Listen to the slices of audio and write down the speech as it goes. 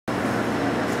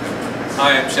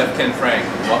Hi, I'm Chef Ken Frank.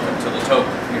 Welcome to the Toque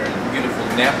here in beautiful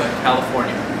Napa,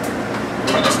 California.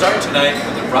 We're going to start tonight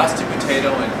with a roasted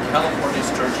potato and California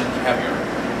sturgeon caviar.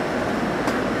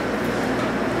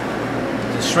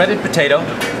 The shredded potato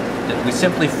that we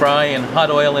simply fry in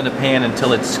hot oil in a pan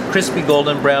until it's crispy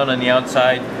golden brown on the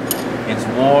outside. It's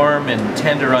warm and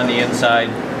tender on the inside.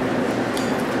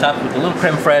 Topped with a little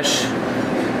creme fraiche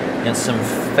and some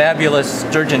fabulous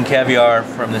sturgeon caviar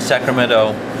from the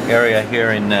Sacramento area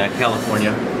here in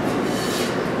California.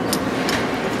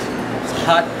 It's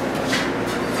hot,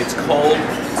 it's cold,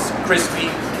 it's crispy,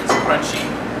 it's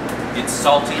crunchy, it's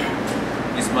salty.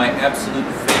 It's my absolute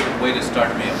favorite way to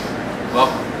start a meal.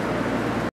 Welcome.